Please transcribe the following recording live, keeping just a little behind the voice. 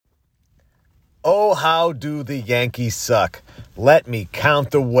Oh, how do the Yankees suck? Let me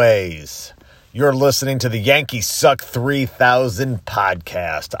count the ways. You're listening to the Yankees Suck 3000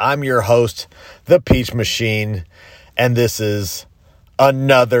 podcast. I'm your host, the Peach Machine, and this is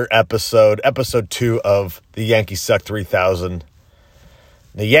another episode 2 of the Yankees Suck 3000.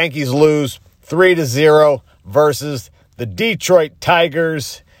 The Yankees lose 3-0 versus the Detroit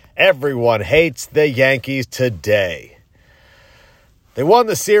Tigers. Everyone hates the Yankees today. They won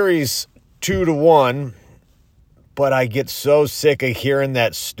the series 2-1, but I get so sick of hearing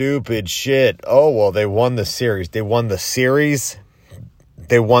that stupid shit. Oh, well, they won the series. They won the series?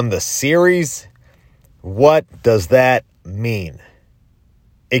 They won the series? What does that mean?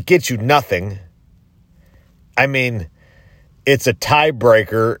 It gets you nothing. I mean, it's a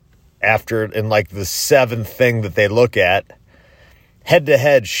tiebreaker in like the seventh thing that they look at.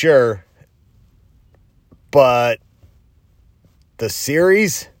 Head-to-head, sure, but the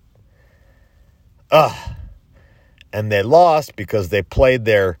series? And they lost because they played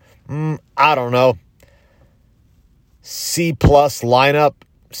their, C plus lineup,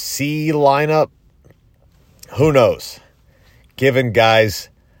 C lineup. Who knows? Giving guys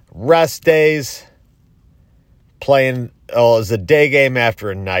rest days, playing, it was a day game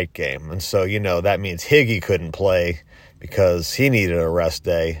after a night game. And so, that means Higgy couldn't play because he needed a rest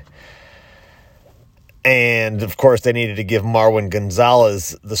day. And, of course, they needed to give Marwin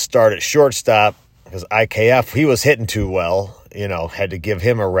Gonzalez the start at shortstop because IKF, he was hitting too well, had to give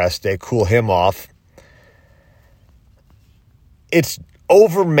him a rest day, cool him off. It's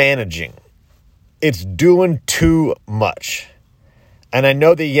over-managing. It's doing too much. And I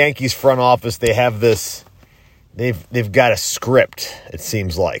know the Yankees front office, they have this, they've got a script, it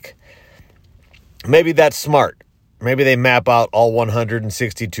seems like. Maybe that's smart. Maybe they map out all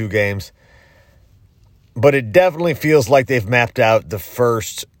 162 games. But it definitely feels like they've mapped out the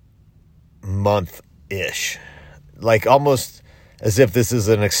first month-ish. Like almost as if this is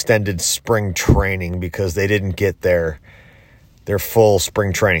an extended spring training because they didn't get their full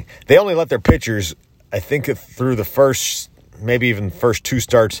spring training. They only let their pitchers, I think through the first, maybe even first two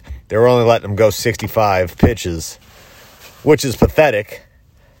starts, they were only letting them go 65 pitches, which is pathetic.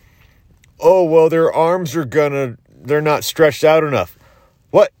 Oh, well, their arms they're not stretched out enough.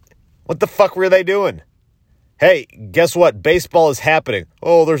 What the fuck were they doing? Hey, guess what? Baseball is happening.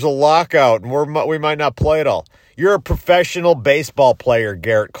 Oh, there's a lockout, and we might not play at all. You're a professional baseball player,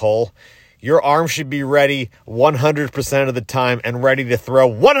 Garrett Cole. Your arm should be ready 100% of the time and ready to throw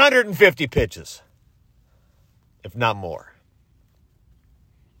 150 pitches, if not more.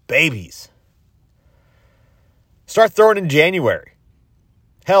 Babies. Start throwing in January.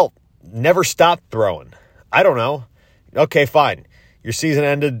 Hell, never stop throwing. I don't know. Okay, fine. Your season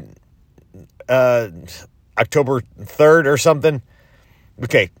ended October 3rd or something.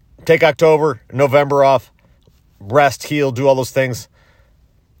 Okay, take October, November off, rest, heal, do all those things,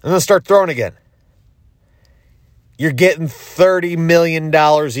 and then start throwing again. You're getting $30 million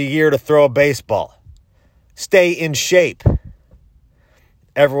a year to throw a baseball. Stay in shape.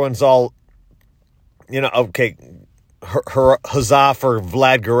 Everyone's all, okay, huzzah for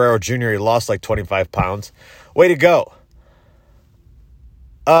Vlad Guerrero Jr. He lost like 25 pounds. Way to go.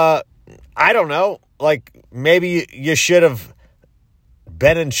 I don't know. Like, maybe you should have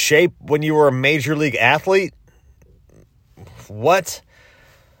been in shape when you were a major league athlete. What?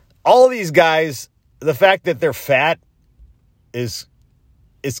 All of these guys, the fact that they're fat is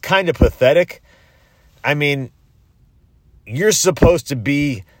kind of pathetic. I mean, you're supposed to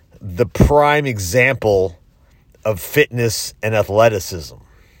be the prime example of fitness and athleticism.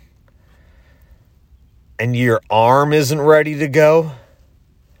 And your arm isn't ready to go.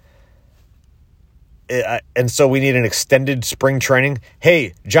 And so we need an extended spring training.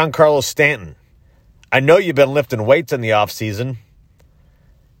 Hey, Giancarlo Stanton, I know you've been lifting weights in the offseason.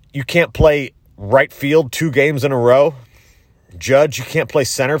 You can't play right field 2 games in a row. Judge, you can't play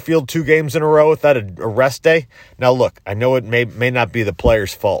center field 2 games in a row without a rest day. Now, look, I know it may not be the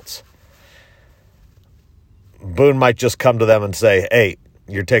players' faults. Boone might just come to them and say, hey,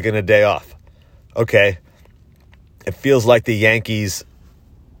 you're taking a day off. Okay. It feels like the Yankees,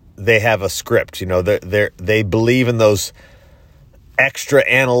 they have a script. They believe in those extra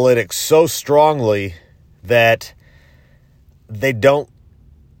analytics so strongly that they don't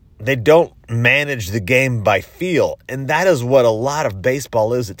manage the game by feel. And that is what a lot of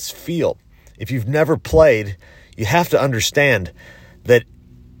baseball is. It's feel. If you've never played, you have to understand that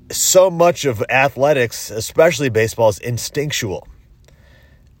so much of athletics, especially baseball, is instinctual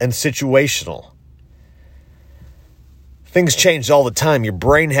and situational. Things change all the time. Your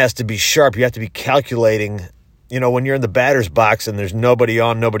brain has to be sharp. You have to be calculating when you're in the batter's box and there's nobody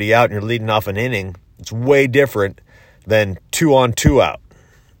on, nobody out, and you're leading off an inning, it's way different than 2 on, 2 out,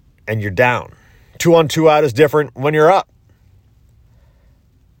 and you're down. 2 on, 2 out is different when you're up.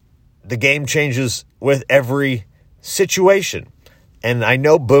 The game changes with every situation. And I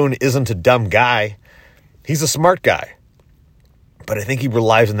know Boone isn't a dumb guy. He's a smart guy. But I think he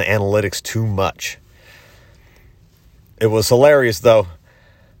relies on the analytics too much. It was hilarious, though.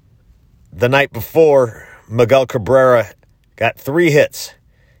 The night before, Miguel Cabrera got 3 hits.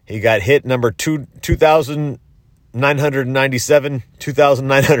 He got hit number 2,997,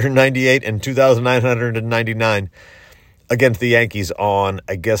 2,998, and 2,999 against the Yankees on,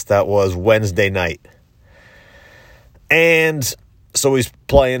 I guess that was Wednesday night. And so he's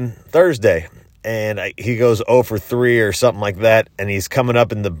playing Thursday, and he goes 0 for 3 or something like that, and he's coming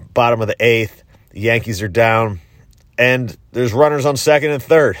up in the bottom of the 8th. The Yankees are down, and there's runners on second and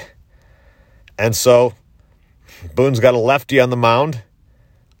third. And so Boone's got a lefty on the mound.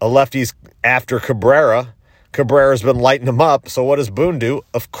 A lefty's after Cabrera. Cabrera's been lighting him up, so what does Boone do?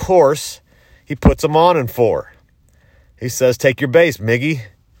 Of course, he puts him on in 4. He says, take your base, Miggy.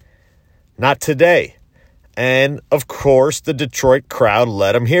 Not today. And, of course, the Detroit crowd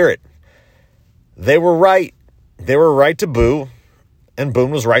let him hear it. They were right. They were right to boo, and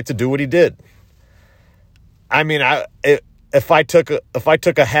Boone was right to do what he did. I mean, if I took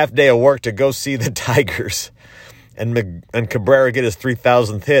a half day of work to go see the Tigers and Cabrera get his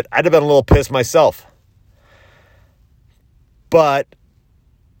 3,000th hit, I'd have been a little pissed myself. But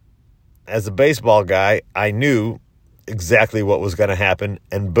as a baseball guy, I knew exactly what was going to happen,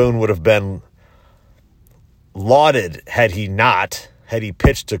 and Boone would have been lauded had he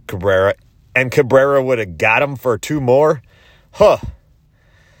pitched to Cabrera, and Cabrera would have got him for 2 more.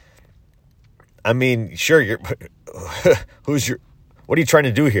 I mean, sure, what are you trying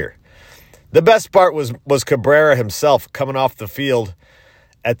to do here? The best part was Cabrera himself coming off the field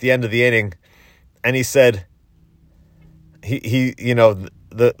at the end of the inning, and he said,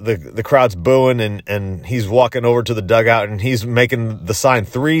 the crowd's booing, and he's walking over to the dugout, and he's making the sign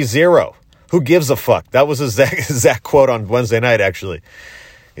 3-0. Who gives a fuck? That was his exact quote on Wednesday night, actually.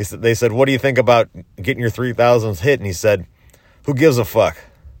 They said, what do you think about getting your 3,000th hit? And he said, who gives a fuck?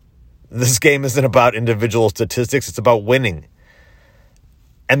 This game isn't about individual statistics. It's about winning.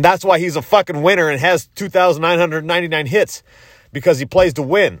 And that's why he's a fucking winner and has 2,999 hits, because he plays to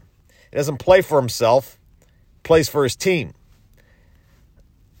win. He doesn't play for himself. He plays for his team.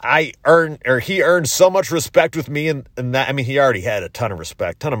 He earned so much respect with me, and that, I mean, he already had a ton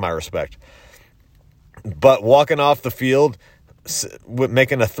of my respect. But walking off the field,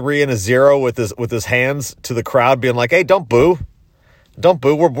 making a 3 and a 0 with his hands to the crowd, being like, "Hey, don't boo,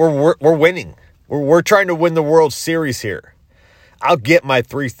 We're winning. We're trying to win the World Series here. I'll get my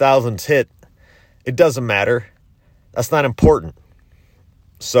 3,000th hit. It doesn't matter. That's not important."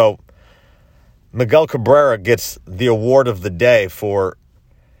 So Miguel Cabrera gets the award of the day for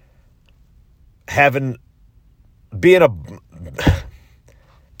being a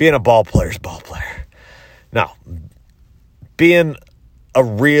ball player's ball player. Now, being a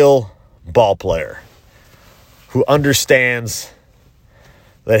real ball player who understands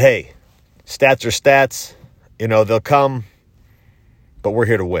that, hey, stats are stats, they'll come, but we're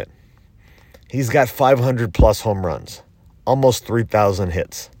here to win. He's got 500 plus home runs, almost 3,000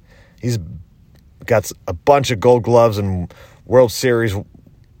 hits. He's got a bunch of Gold Gloves and World Series.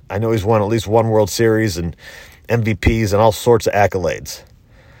 I know he's won at least one World Series and MVPs and all sorts of accolades.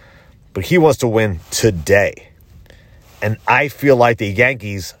 But he wants to win today. And I feel like the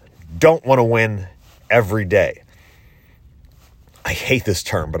Yankees don't want to win every day. I hate this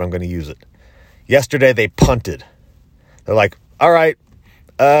term, but I'm going to use it. Yesterday they punted. They're like, all right,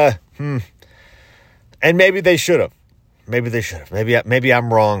 and maybe they should have. Maybe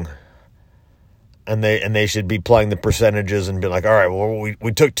I'm wrong. And they should be playing the percentages and be like, all right, well, we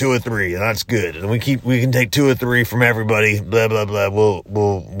took 2 or 3, and that's good. And we can take 2 or 3 from everybody, blah, blah, blah.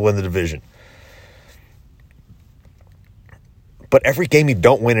 We'll win the division. But every game you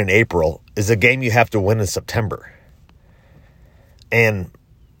don't win in April is a game you have to win in September. And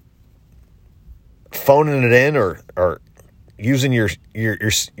phoning it in or using your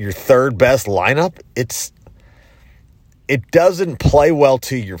third best lineup, it doesn't play well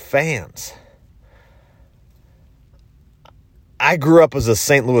to your fans. I grew up as a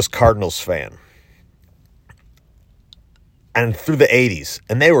St. Louis Cardinals fan. And through the 80s.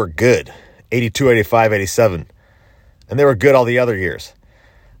 And they were good. 82, 85, 87. And they were good all the other years.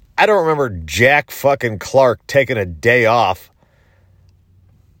 I don't remember Jack fucking Clark taking a day off.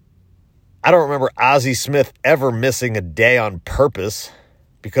 I don't remember Ozzie Smith ever missing a day on purpose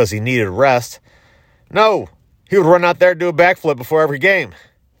because he needed rest. No. He would run out there and do a backflip before every game.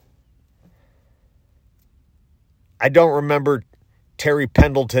 I don't remember Terry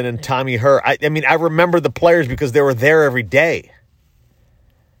Pendleton and Tommy Herr. I mean, I remember the players because they were there every day.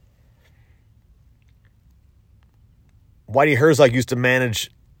 Whitey Herzog used to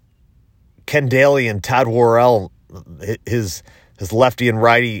manage Ken Daly and Todd Worrell, his lefty and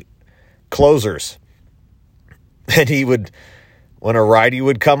righty closers. And he would, when a righty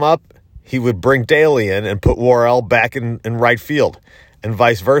would come up, he would bring Daly in and put Worrell back in right field and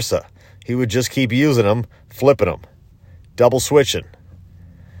vice versa. He would just keep using them, flipping them, double switching.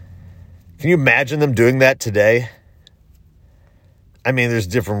 Can you imagine them doing that today? I mean, there's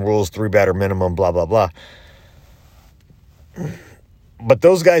different rules, 3-batter minimum, blah, blah, blah. But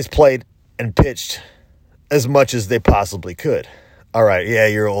those guys played and pitched as much as they possibly could. All right, yeah,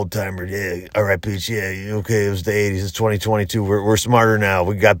 you're an old-timer. Yeah, all right, Peach, yeah, okay, it was the 80s, it's 2022. We're smarter now.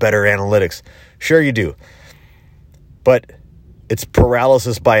 We got better analytics. Sure you do. But it's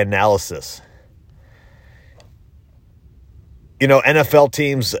paralysis by analysis. You know, NFL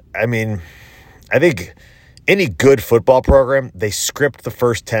teams, I mean, I think any good football program, they script the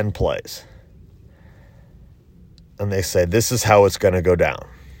first 10 plays. And they say, this is how it's going to go down.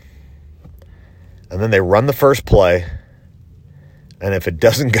 And then they run the first play. And if it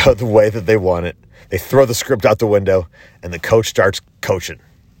doesn't go the way that they want it, they throw the script out the window and the coach starts coaching.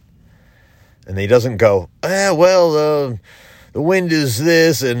 And he doesn't go, the wind is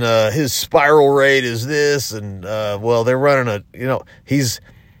this and his spiral rate is this. And, they're running he's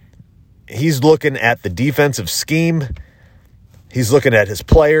looking at the defensive scheme. He's looking at his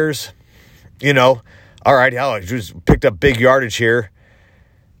players. All right, I just picked up big yardage here.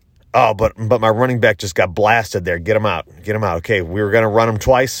 Oh, but my running back just got blasted there. Get him out. Okay, we were going to run him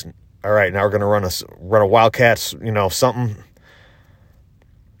twice. All right, now we're going to run a Wildcat, something.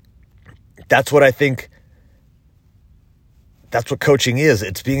 That's what I think. That's what coaching is.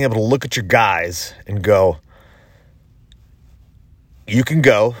 It's being able to look at your guys and go, you can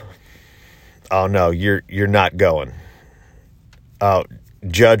go. Oh, no, you're not going. Oh,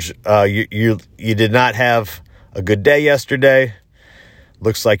 Judge, you did not have a good day yesterday.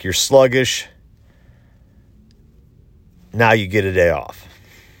 Looks like you're sluggish. Now you get a day off.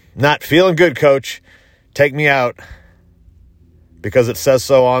 Not feeling good, coach. Take me out because it says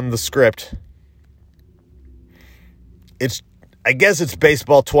so on the script. I guess it's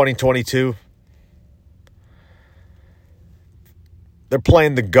baseball 2022. They're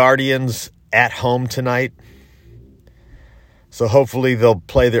playing the Guardians at home tonight. So hopefully they'll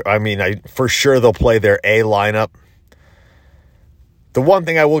play for sure they'll play their A lineup. The one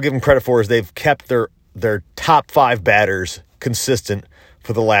thing I will give them credit for is they've kept their top 5 batters consistent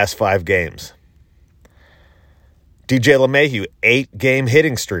for the last 5 games. DJ LeMahieu, 8-game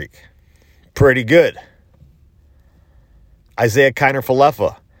hitting streak. Pretty good. Isaiah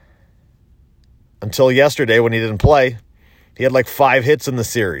Kiner-Falefa, until yesterday when he didn't play, he had like 5 hits in the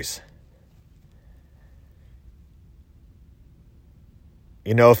series.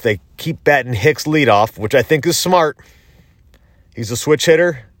 If they keep batting Hicks leadoff, which I think is smart, he's a switch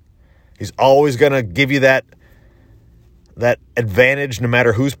hitter. He's always going to give you that advantage no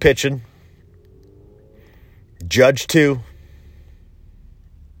matter who's pitching. Judge 2.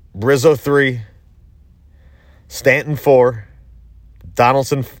 Rizzo 3. Stanton 4.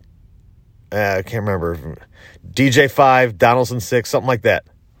 Donaldson, I can't remember. DJ 5. Donaldson 6. Something like that.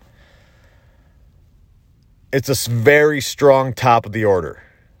 It's a very strong top of the order.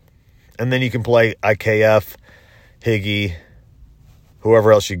 And then you can play IKF, Higgy,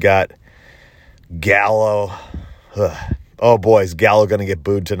 whoever else you got. Gallo. Ugh. Oh, boy, is Gallo going to get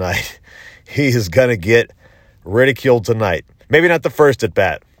booed tonight. He is going to get ridiculed tonight. Maybe not the first at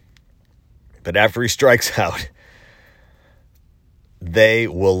bat. But after he strikes out, they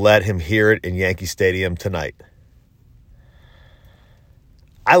will let him hear it in Yankee Stadium tonight.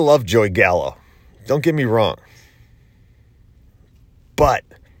 I love Joey Gallo. Don't get me wrong. But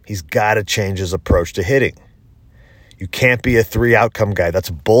he's got to change his approach to hitting. You can't be a 3-outcome guy.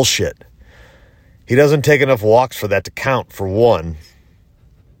 That's bullshit. He doesn't take enough walks for that to count, for one.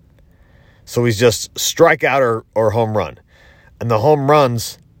 So he's just strikeout or home run. And the home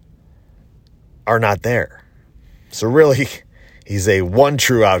runs are not there. So really, he's a 1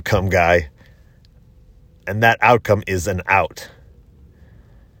 true outcome guy. And that outcome is an out.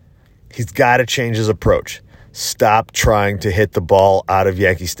 He's got to change his approach. Stop trying to hit the ball out of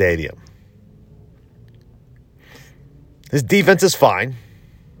Yankee Stadium. His defense is fine.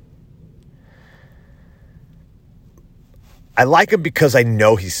 I like him because I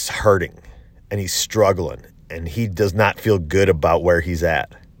know he's hurting and he's struggling and he does not feel good about where he's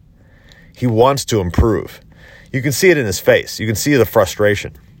at. He wants to improve. You can see it in his face. You can see the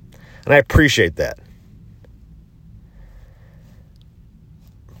frustration. And I appreciate that.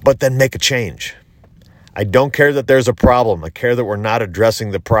 But then make a change. I don't care that there's a problem. I care that we're not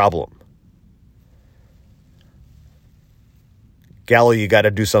addressing the problem. Gallo, you got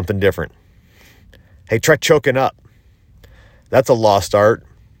to do something different. Hey, try choking up. That's a lost art.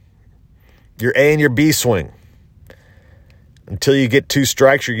 Your A and your B swing. Until you get 2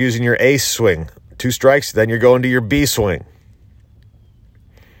 strikes, you're using your A swing. 2 strikes, then you're going to your B swing.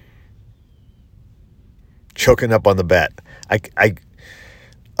 Choking up on the bat. I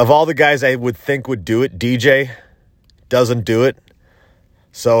of all the guys I would think would do it, DJ doesn't do it.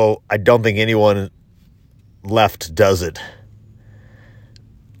 So I don't think anyone left does it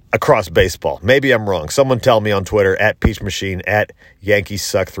across baseball. Maybe I'm wrong. Someone tell me on Twitter, at Peach Machine, at Yankees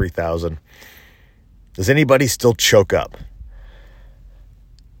Suck 3000. Does anybody still choke up?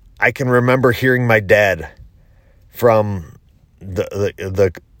 I can remember hearing my dad from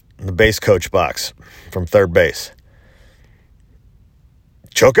the base coach box from third base.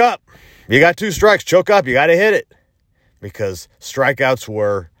 Choke up. You got 2 strikes. Choke up. You got to hit it. Because strikeouts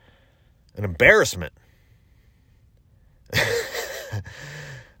were an embarrassment.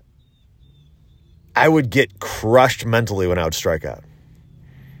 I would get crushed mentally when I would strike out.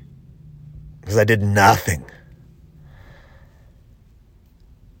 Because I did nothing.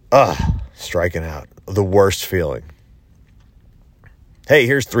 Striking out. The worst feeling. Hey,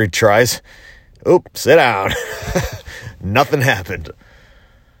 here's 3 tries. Oop, sit down. Nothing happened.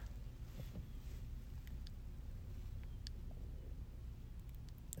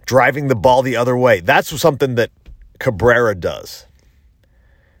 Driving the ball the other way. That's something that Cabrera does.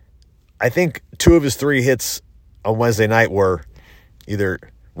 I think 2 of his 3 hits on Wednesday night were either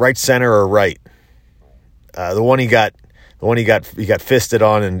right center or right. The one he got fisted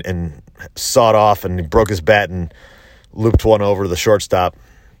on and sawed off, and he broke his bat and looped one over the shortstop.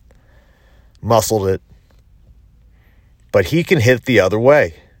 Muscled it. But he can hit the other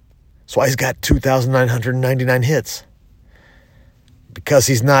way. That's why he's got 2,999 hits. Because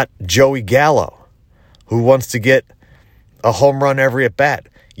he's not Joey Gallo, who wants to get a home run every at-bat.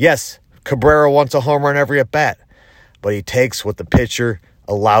 Yes, Cabrera wants a home run every at-bat, but he takes what the pitcher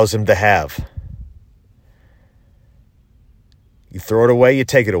allows him to have. You throw it away, you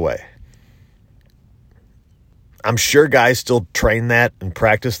take it away. I'm sure guys still train that and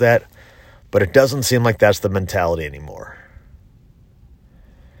practice that, but it doesn't seem like that's the mentality anymore.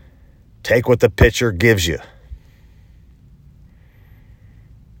 Take what the pitcher gives you.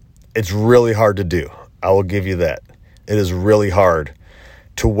 It's really hard to do. I will give you that. It is really hard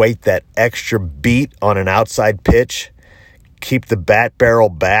to wait that extra beat on an outside pitch, keep the bat barrel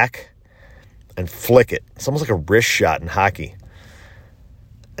back, and flick it. It's almost like a wrist shot in hockey.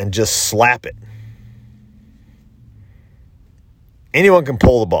 And just slap it. Anyone can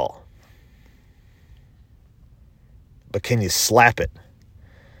pull the ball. But can you slap it?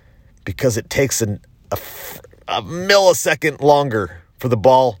 Because it takes a millisecond longer for the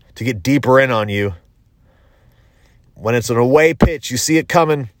ball to get deeper in on you. When it's an away pitch, you see it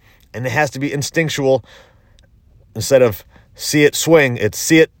coming, and it has to be instinctual. Instead of see it swing, it's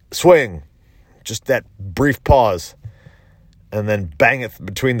see it swing. Just that brief pause. And then bang it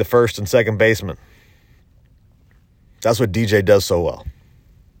between the first and second baseman. That's what DJ does so well.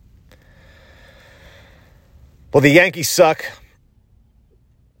 Well, the Yankees suck.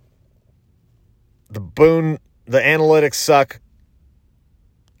 The Boone, the analytics suck.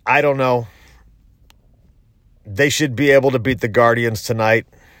 I don't know. They should be able to beat the Guardians tonight.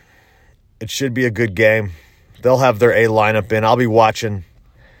 It should be a good game. They'll have their A lineup in. I'll be watching.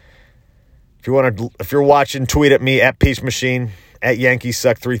 If you're watching, tweet at me at Peach Machine, at Yankees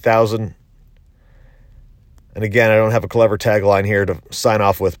Suck 3000. And again, I don't have a clever tagline here to sign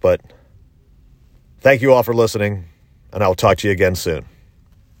off with, but thank you all for listening, and I will talk to you again soon.